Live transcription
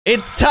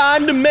It's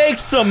time to make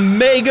some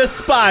mega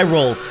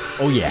spirals.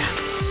 Oh, yeah.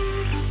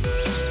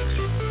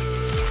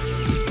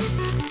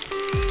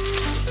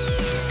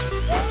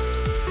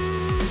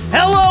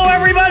 Hello,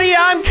 everybody.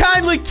 I'm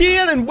Kindly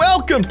Keyin, and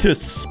welcome to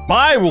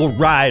Spiral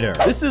Rider.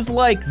 This is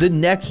like the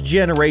next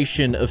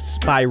generation of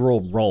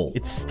spiral roll.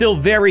 It's still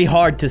very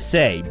hard to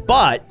say,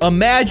 but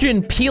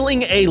imagine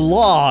peeling a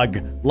log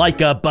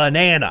like a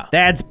banana.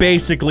 That's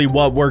basically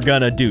what we're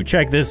gonna do.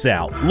 Check this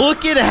out.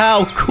 Look at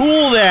how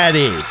cool that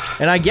is.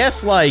 And I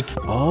guess like,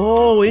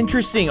 oh,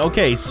 interesting.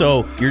 Okay,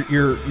 so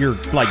you're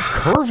like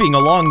curving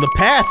along the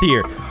path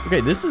here.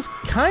 Okay, this is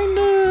kind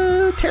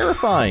of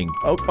terrifying.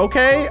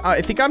 Okay,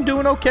 I think I'm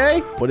doing okay.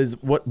 What?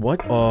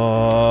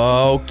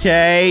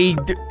 Okay,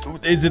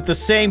 is it the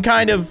same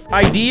kind of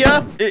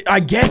idea? I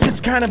guess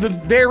it's kind of a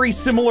very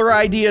similar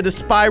idea to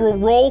spiral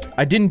roll.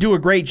 I didn't do a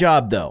great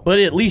job though, but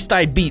at least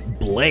I beat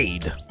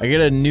Blade. I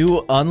get a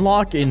new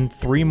unlock in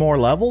 3 more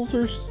levels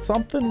or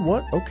something?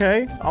 What?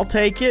 Okay, I'll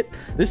take it.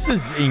 This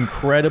is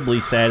incredibly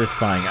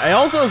satisfying. I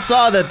also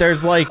saw that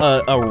there's like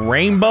a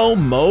rainbow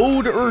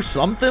mode or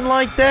something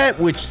like that,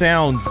 which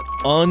sounds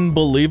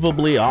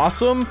unbelievably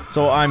awesome.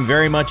 So I'm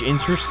very much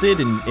interested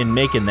in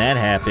making that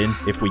happen,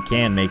 if we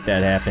can make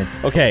that happen.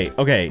 Okay.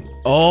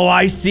 Oh,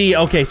 I see.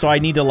 Okay, so I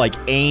need to like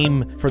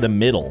aim for the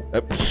middle.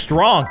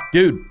 Strong,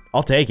 dude.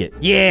 I'll take it.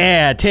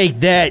 Yeah, take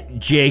that,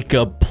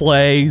 Jacob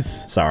Plays.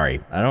 Sorry,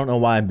 I don't know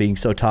why I'm being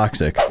so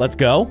toxic. Let's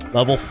go.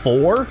 Level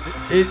 4.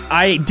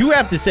 I do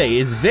have to say,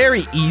 it's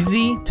very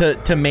easy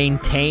to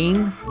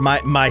maintain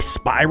my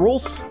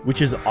spirals,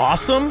 which is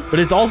awesome, but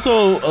it's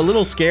also a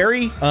little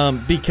scary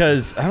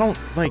because I don't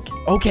like,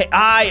 okay,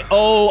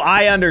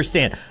 I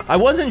understand. I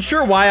wasn't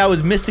sure why I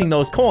was missing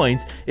those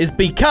coins is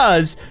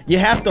because you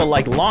have to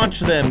like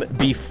launch them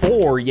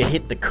before you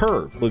hit the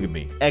curve. Look at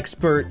me.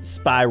 Expert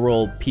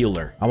spiral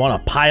peeler. I want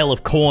a pile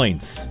of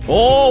coins.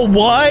 Oh,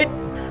 what?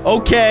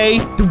 Okay.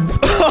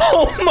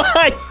 Oh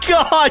my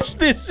gosh,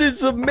 this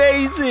is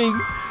amazing.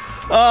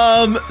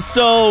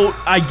 So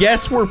I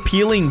guess we're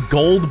peeling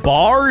gold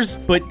bars,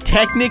 but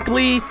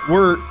technically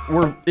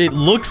it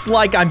looks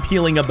like I'm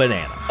peeling a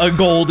banana, a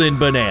golden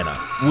banana,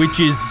 which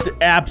is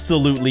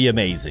absolutely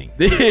amazing.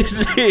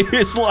 This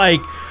is like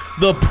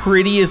the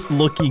prettiest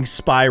looking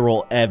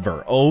spiral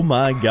ever. Oh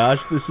my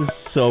gosh, this is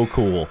so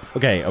cool.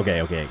 Okay.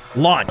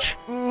 Launch.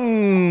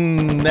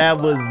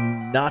 That was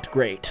not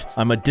great.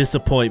 I'm a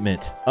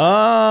disappointment.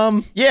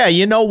 Yeah,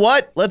 you know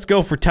what? Let's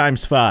go for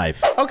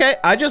 ×5. Okay,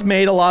 I just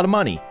made a lot of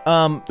money.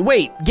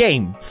 Wait,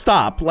 game,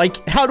 stop.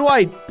 Like, how do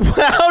I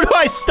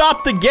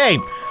stop the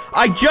game?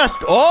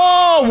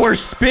 Oh, we're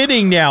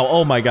spinning now.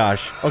 Oh my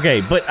gosh. Okay,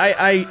 but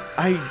I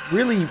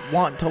really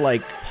want to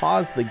like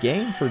pause the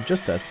game for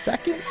just a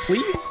second,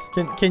 please?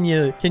 Can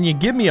you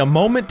give me a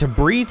moment to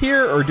breathe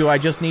here, or do I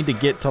just need to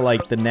get to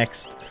like the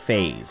next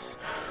phase?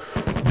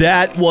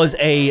 That was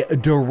a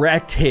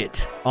direct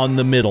hit on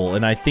the middle,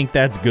 and I think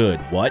that's good.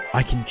 What?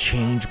 I can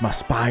change my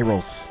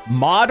spirals.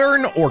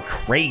 Modern or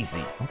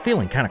crazy? I'm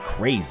feeling kind of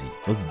crazy.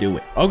 Let's do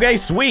it. Okay,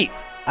 sweet.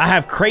 I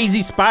have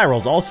crazy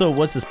spirals. Also,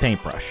 what's this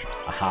paintbrush?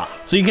 Aha.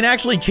 So you can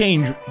actually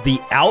change the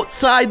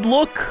outside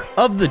look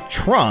of the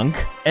trunk,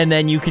 and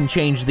then you can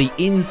change the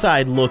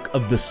inside look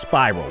of the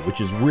spiral, which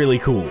is really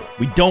cool.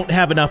 We don't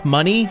have enough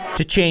money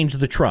to change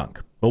the trunk,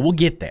 but we'll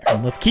get there.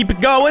 Let's keep it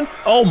going.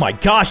 Oh my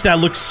gosh, that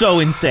looks so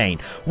insane.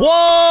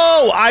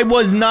 Whoa, I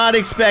was not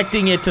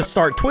expecting it to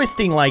start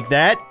twisting like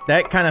that.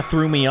 That kind of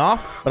threw me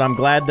off, but I'm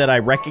glad that I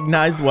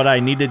recognized what I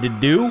needed to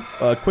do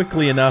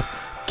quickly enough.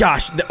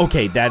 Gosh,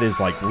 okay, that is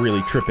like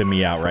really tripping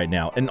me out right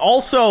now. And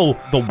also,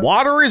 the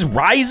water is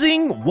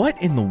rising? What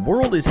in the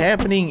world is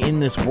happening in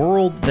this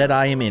world that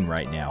I am in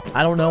right now?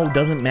 I don't know,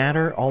 doesn't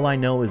matter. All I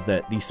know is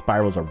that these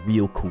spirals are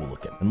real cool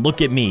looking. And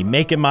look at me,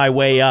 making my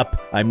way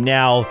up. I'm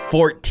now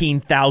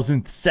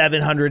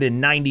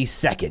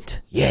 14,792nd.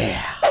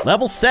 Yeah,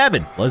 level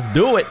 7, let's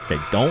do it. Okay,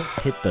 don't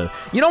hit the,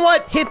 you know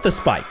what? Hit the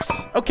spikes.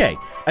 Okay.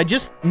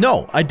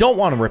 No, I don't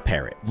want to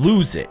repair it.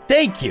 Lose it.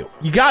 Thank you.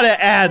 You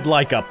gotta add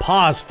like a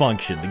pause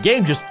function. The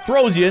game just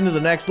throws you into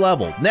the next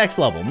level. Next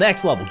level.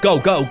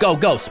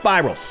 Go.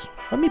 Spirals.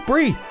 Let me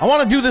breathe. I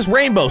want to do this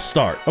rainbow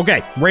start.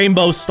 Okay,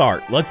 rainbow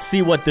start. Let's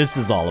see what this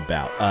is all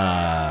about.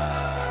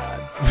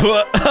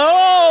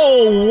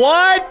 Oh,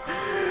 what?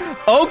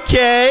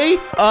 Okay.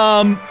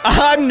 I'm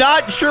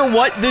not sure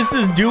what this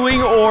is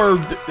doing or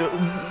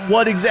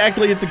what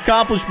exactly it's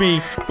accomplished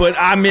me, but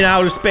I'm in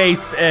outer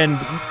space and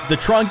the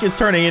trunk is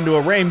turning into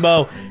a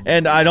rainbow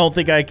and I don't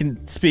think I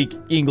can speak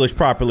English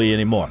properly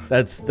anymore.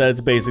 That's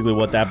basically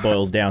what that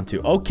boils down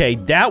to. Okay,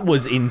 that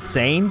was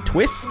insane.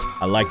 Twist.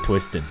 I like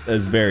twisting.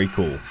 That's very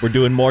cool. We're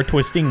doing more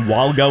twisting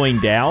while going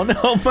down.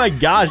 Oh my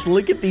gosh,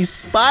 look at these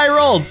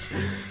spirals.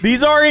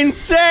 These are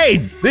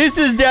insane. This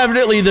is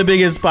definitely the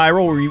biggest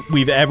spiral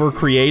we've ever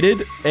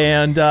created,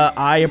 and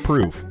I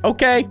approve.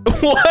 Okay,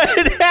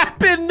 what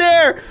happened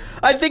there?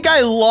 I think I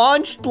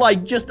launched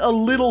like just a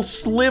little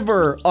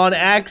sliver on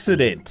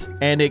accident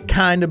and it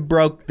kind of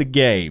broke the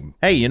game.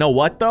 Hey, you know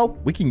what though?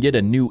 We can get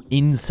a new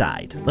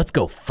inside. Let's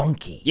go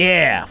funky.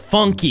 Yeah,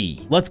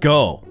 funky. Let's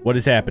go. What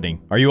is happening?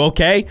 Are you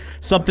okay?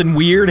 Something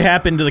weird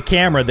happened to the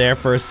camera there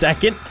for a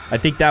second. I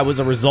think that was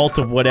a result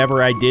of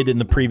whatever I did in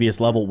the previous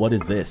level. What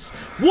is this?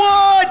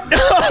 What?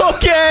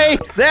 Okay,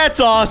 that's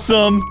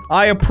awesome.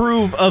 I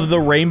approve of the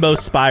rainbow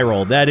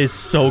spiral. That is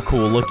so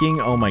cool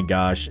looking. Oh my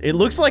gosh. It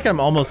looks like I'm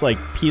almost like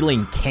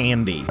peeling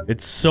candy.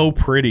 It's so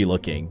pretty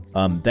looking.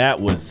 That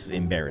was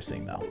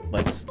embarrassing though.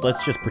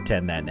 Let's just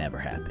pretend that never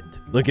happened.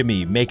 Look at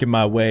me making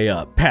my way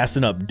up,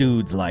 passing up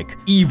dudes like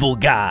Evil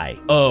Guy.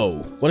 Oh,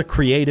 what a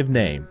creative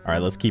name. All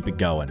right, let's keep it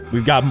going.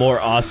 We've got more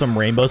awesome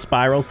rainbow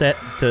spirals to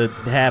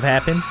have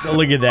happen.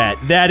 Look at that.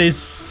 That is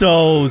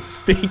so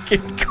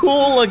stinking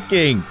cool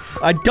looking.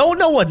 I don't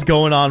know what's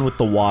going on with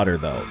the water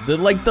though.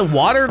 The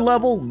water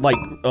level, like,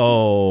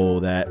 oh,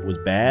 that was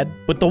bad.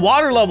 But the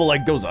water level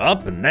like goes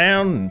up and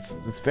down. And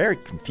it's very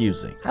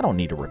confusing. I don't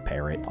need to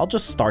repair it. I'll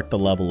just start the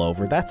level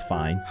over. That's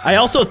fine. I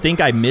also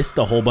think I missed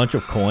a whole bunch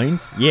of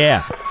coins.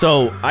 Yeah,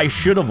 so I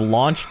should have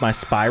launched my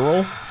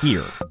spiral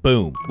here.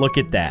 Boom. Look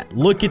at that.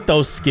 Look at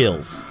those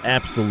skills.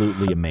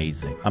 Absolutely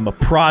amazing. I'm a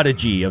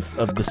prodigy of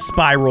the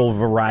spiral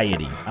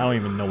variety. I don't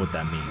even know what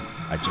that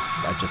means. I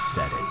just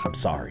said it. I'm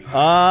sorry.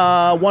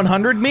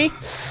 100 me?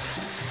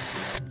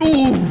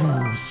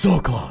 Ooh, so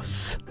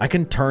close. I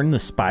can turn the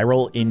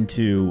spiral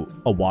into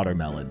a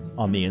watermelon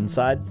on the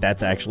inside.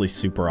 That's actually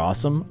super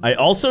awesome. I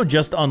also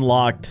just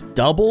unlocked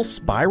double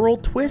spiral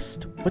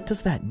twist. What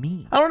does that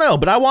mean? I don't know,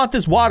 but I want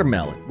this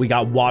watermelon. We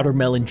got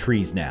watermelon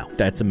trees now.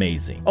 That's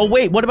amazing. Oh,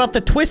 wait, what about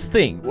the twist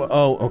thing?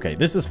 Oh, okay,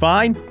 this is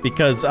fine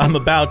because I'm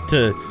about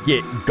to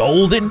get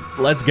golden.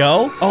 Let's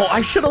go. Oh,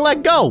 I should have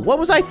let go. What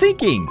was I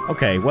thinking?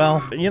 Okay,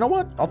 well, you know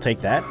what? I'll take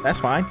that. That's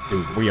fine.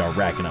 Dude, we are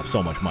racking up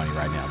so much money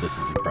right now. This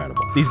is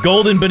incredible. These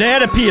golden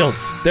banana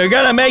peels, they're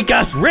gonna make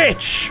us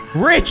rich.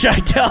 Rich, I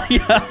tell you.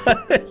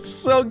 It's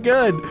so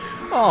good.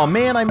 Oh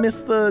man, I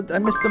missed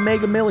the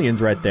Mega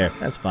Millions right there.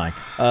 That's fine.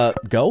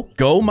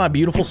 Go, my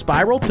beautiful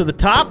spiral to the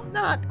top.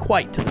 Not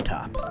quite to the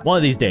top. One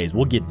of these days,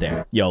 we'll get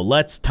there. Yo,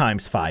 let's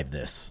 ×5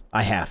 this.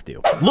 I have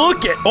to.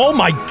 Look at, oh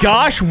my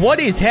gosh, what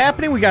is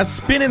happening? We got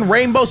spinning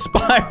rainbow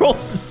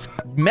spirals.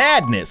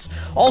 Madness.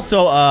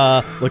 Also,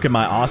 look at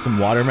my awesome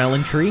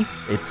watermelon tree.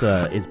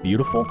 It's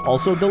beautiful.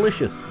 Also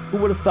delicious. Who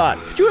would have thought?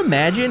 Could you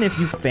imagine if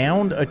you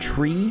found a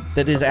tree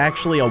that is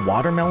actually a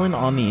watermelon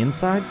on the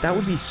inside? That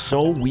would be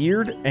so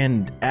weird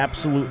and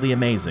absolutely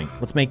amazing.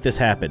 Let's make this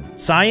happen.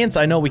 Science,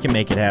 I know we can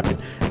make it happen.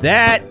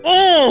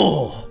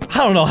 Oh! I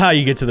don't know how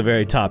you get to the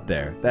very top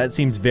there. That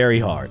seems very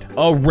hard.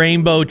 A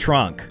rainbow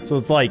trunk. So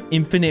it's like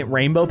infinite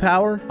rainbow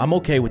power. I'm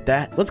okay with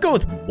that. Let's go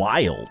with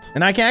wild.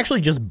 And I can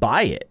actually just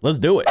buy it. Let's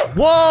do it.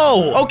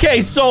 Whoa!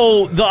 Okay,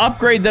 so the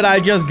upgrade that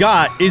I just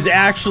got is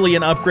actually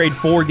an upgrade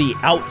for the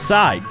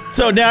outside.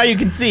 So now you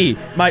can see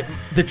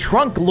the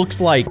trunk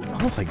looks like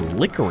almost like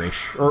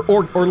licorice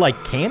or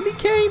like candy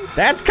cane.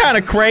 That's kind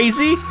of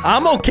crazy.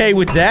 I'm okay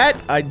with that.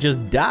 I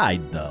just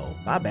died though.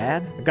 My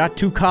bad. I got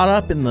too caught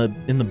up in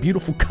the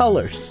beautiful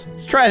colors.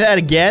 Let's try that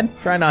again.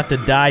 Try not to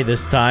die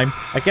this time.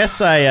 I guess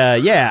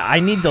I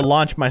need to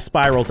launch my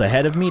spirals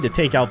ahead of me to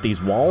take out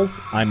these walls.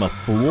 I'm a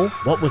fool.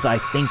 What was I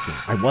thinking?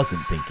 I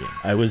wasn't thinking.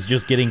 I was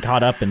just getting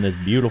caught up in this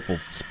beautiful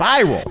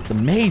spiral. It's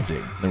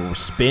amazing. Then we're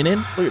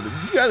spinning. Look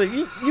at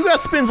this. You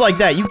got spins like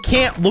that. You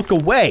can't look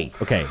away.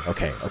 Okay.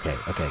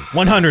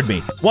 100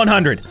 me.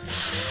 100.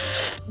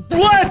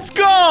 Let's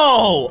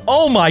go!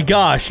 Oh my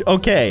gosh.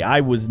 Okay,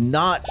 I was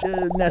not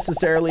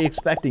necessarily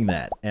expecting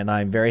that, and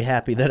I'm very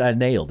happy that I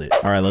nailed it.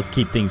 All right, let's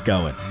keep things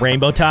going.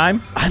 Rainbow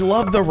time. I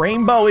love the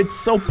rainbow. It's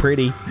so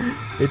pretty.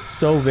 It's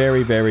so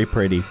very, very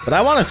pretty. But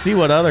I want to see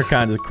what other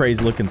kinds of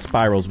crazy looking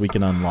spirals we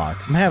can unlock.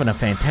 I'm having a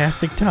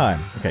fantastic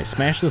time. Okay,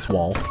 smash this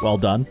wall. Well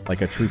done.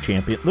 Like a true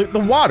champion. Look, the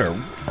water.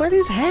 What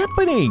is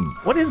happening?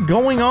 What is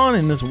going on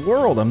in this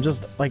world? I'm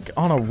just like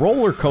on a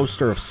roller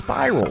coaster of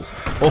spirals.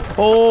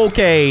 Oh,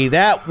 okay,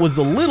 that was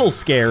a little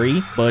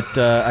scary, but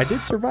I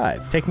did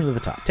survive. Take me to the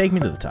top. Take me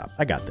to the top.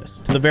 I got this.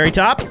 To the very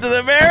top. To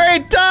the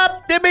very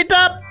top. Tippy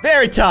top.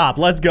 Very top.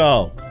 Let's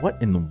go.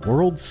 What in the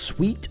world?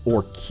 Sweet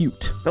or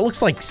cute? That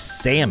looks like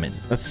salmon.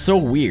 That's so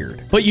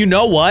weird. But you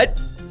know what?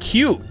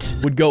 Cute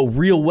would go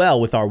real well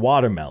with our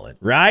watermelon,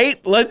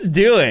 right? Let's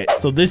do it.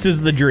 So this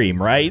is the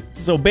dream, right?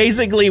 So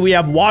basically we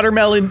have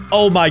watermelon.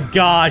 Oh my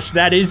gosh,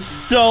 that is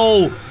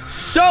so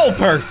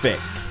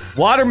perfect.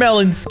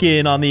 Watermelon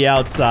skin on the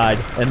outside,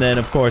 and then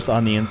of course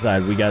on the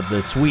inside we got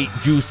the sweet,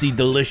 juicy,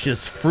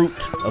 delicious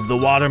fruit of the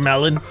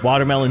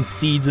watermelon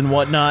seeds and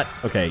whatnot.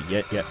 Okay,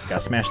 yeah, gotta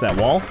smash that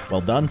wall.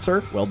 Well done,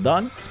 sir. Well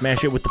done.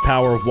 Smash it with the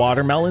power of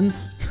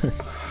watermelons.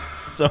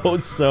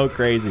 So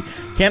crazy.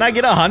 Can I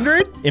get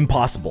 100?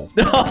 Impossible.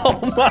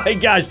 Oh my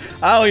gosh.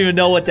 I don't even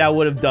know what that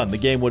would have done. The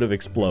game would have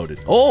exploded.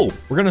 Oh,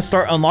 we're gonna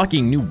start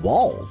unlocking new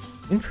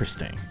walls.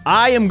 Interesting.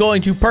 I am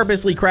going to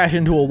purposely crash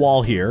into a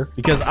wall here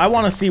because I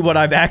want to see what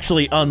I've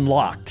actually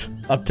unlocked.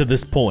 up to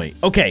this point.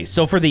 Okay,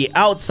 so for the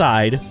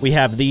outside, we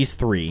have these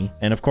three.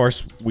 And of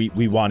course,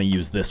 we want to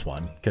use this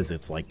one because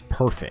it's like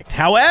perfect.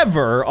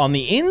 However, on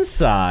the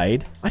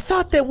inside, I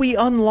thought that we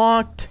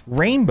unlocked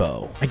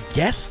rainbow. I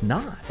guess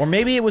not. Or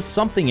maybe it was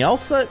something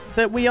else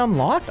that we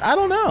unlocked. I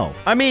don't know.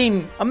 I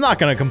mean, I'm not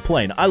going to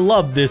complain. I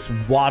love this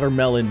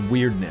watermelon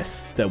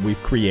weirdness that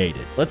we've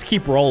created. Let's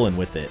keep rolling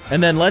with it.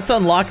 And then let's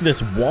unlock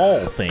this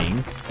wall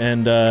thing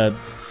and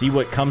see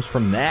what comes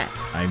from that.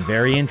 I'm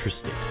very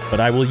interested. But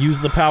I will use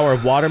the power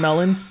of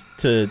watermelons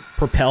to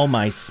propel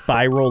my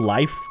spiral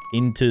life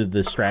into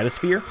the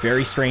stratosphere.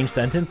 Very strange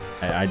sentence.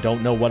 I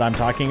don't know what I'm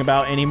talking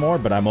about anymore,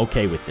 but I'm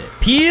okay with it.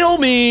 Peel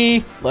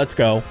me! Let's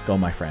go. Go,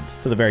 my friend.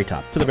 To the very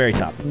top. To the very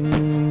top.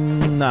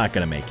 Not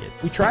gonna make it.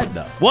 We tried,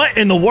 though. What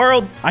in the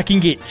world? I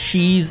can get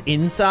cheese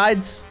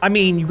insides? I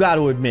mean, you got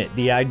to admit,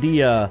 the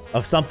idea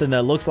of something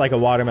that looks like a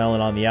watermelon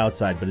on the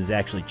outside, but is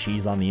actually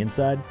cheese on the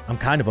inside, I'm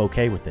kind of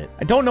okay with it.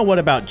 I don't know what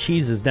about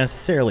cheese is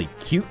necessarily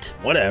cute.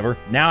 Whatever.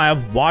 Now I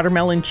have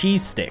watermelon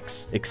cheese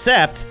sticks,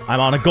 except I'm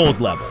on a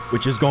gold level,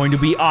 which is going to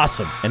be awesome.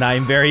 And I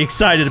am very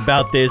excited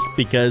about this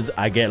because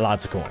I get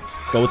lots of coins.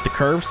 Go with the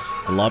curves.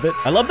 I love it.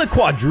 I love the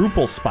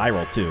quadruple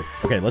spiral too.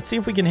 Okay, let's see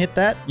if we can hit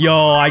that. Yo,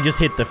 I just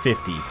hit the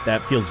 50.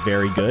 That feels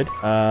very good.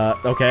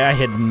 Okay, I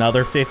hit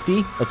another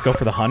 50. Let's go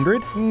for the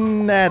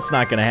 100. That's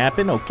not gonna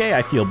happen. Okay,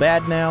 I feel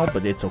bad now,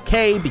 but it's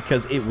okay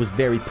because it was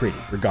very pretty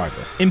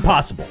regardless.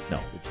 Impossible.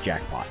 No, it's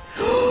jackpot.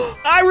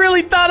 I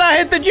really thought I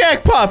hit the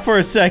jackpot for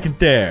a second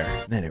there.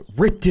 Then it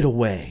ripped it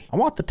away. I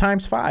want the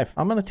 ×5.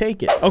 I'm gonna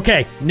take it.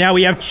 Okay, now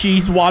we have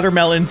cheese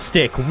watermelon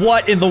stick.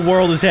 What in the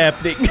world is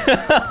happening?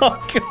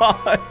 Oh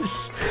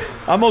gosh.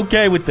 I'm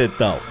okay with it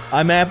though.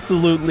 I'm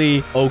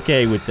absolutely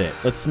okay with it.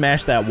 Let's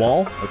smash that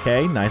wall.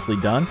 Okay, nicely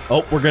done.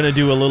 Oh, we're gonna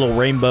do a little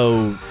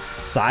rainbow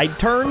side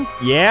turn.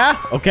 Yeah,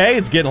 okay,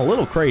 it's getting a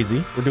little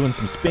crazy. We're doing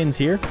some spins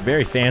here.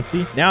 Very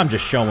fancy. Now I'm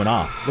just showing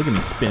off. Look at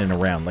me spinning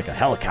around like a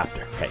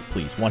helicopter. Okay,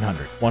 please,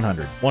 100,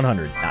 100,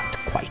 100. Not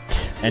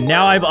quite. And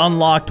now I've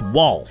unlocked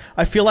wall.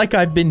 I feel like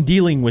I've been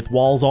dealing with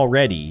walls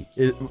already.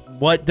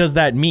 What does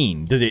that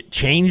mean? Did it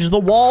change the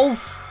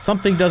walls?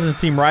 Something doesn't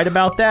seem right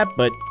about that,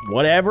 but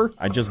whatever.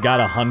 I just got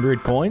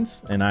 100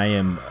 coins, and I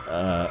am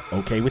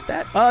okay with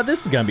that.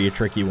 This is gonna be a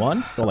tricky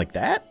one. Go like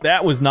that.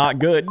 That was not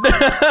good.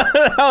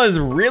 That was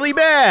really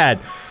bad.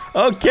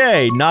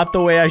 Okay, not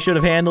the way I should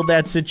have handled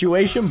that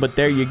situation, but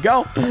there you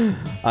go.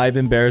 I've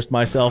embarrassed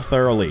myself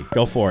thoroughly.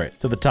 Go for it.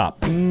 To the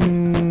top.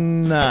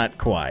 Not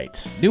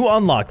quite. New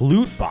unlock,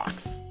 loot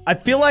box. I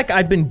feel like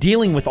I've been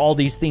dealing with all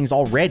these things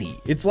already.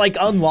 It's like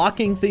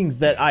unlocking things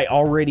that I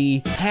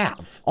already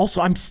have.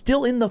 Also, I'm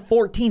still in the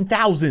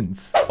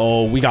 14,000s.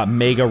 Oh, we got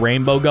mega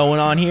rainbow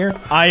going on here.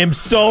 I am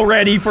so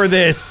ready for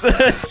this.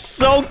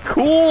 So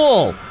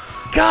cool.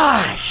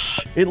 Gosh,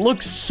 it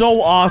looks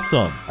so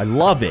awesome. I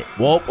love it.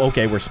 Whoa,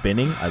 okay, we're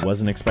spinning. I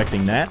wasn't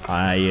expecting that.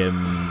 I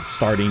am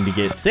starting to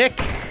get sick.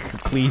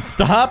 Please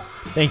stop.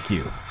 Thank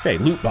you. Okay,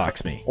 loot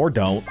box me. Or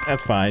don't.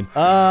 That's fine.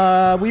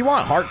 We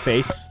want heart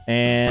face,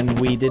 and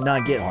we did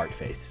not get heart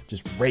face.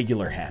 Just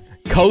regular hat.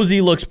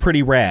 Cozy looks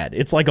pretty rad.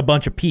 It's like a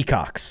bunch of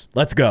peacocks.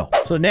 Let's go.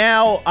 So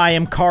now I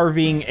am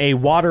carving a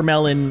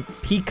watermelon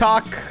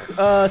peacock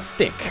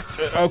stick.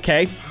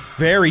 Okay.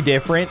 Very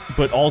different,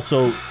 but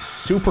also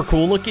super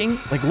cool looking.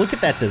 Like, look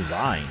at that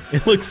design.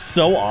 It looks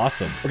so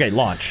awesome. Okay,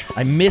 launch.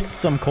 I missed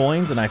some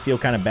coins, and I feel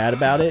kind of bad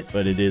about it,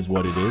 but it is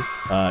what it is.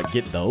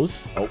 Get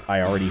those. Oh,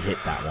 I already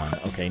hit that one.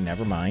 Okay,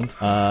 never mind.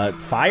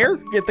 Fire?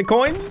 Get the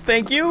coins.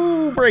 Thank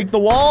you. Break the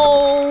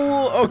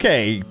wall.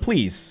 Okay,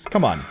 please.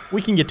 Come on.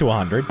 We can get to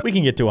 100. We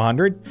can get to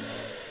 100.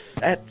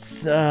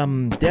 That's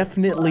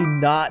definitely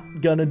not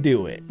gonna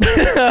do it.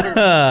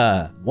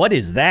 What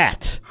is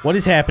that? What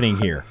is happening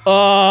here?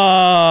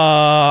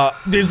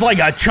 It's like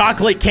a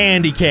chocolate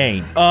candy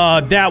cane.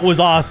 That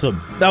was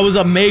awesome. That was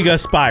a mega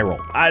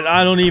spiral.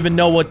 I don't even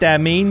know what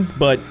that means,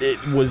 but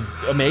it was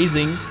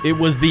amazing. It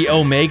was the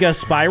Omega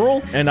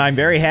spiral, and I'm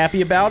very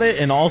happy about it.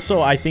 And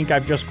also, I think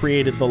I've just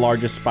created the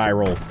largest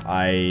spiral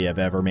I have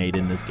ever made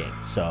in this game.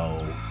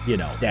 So, you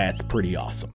know, that's pretty awesome.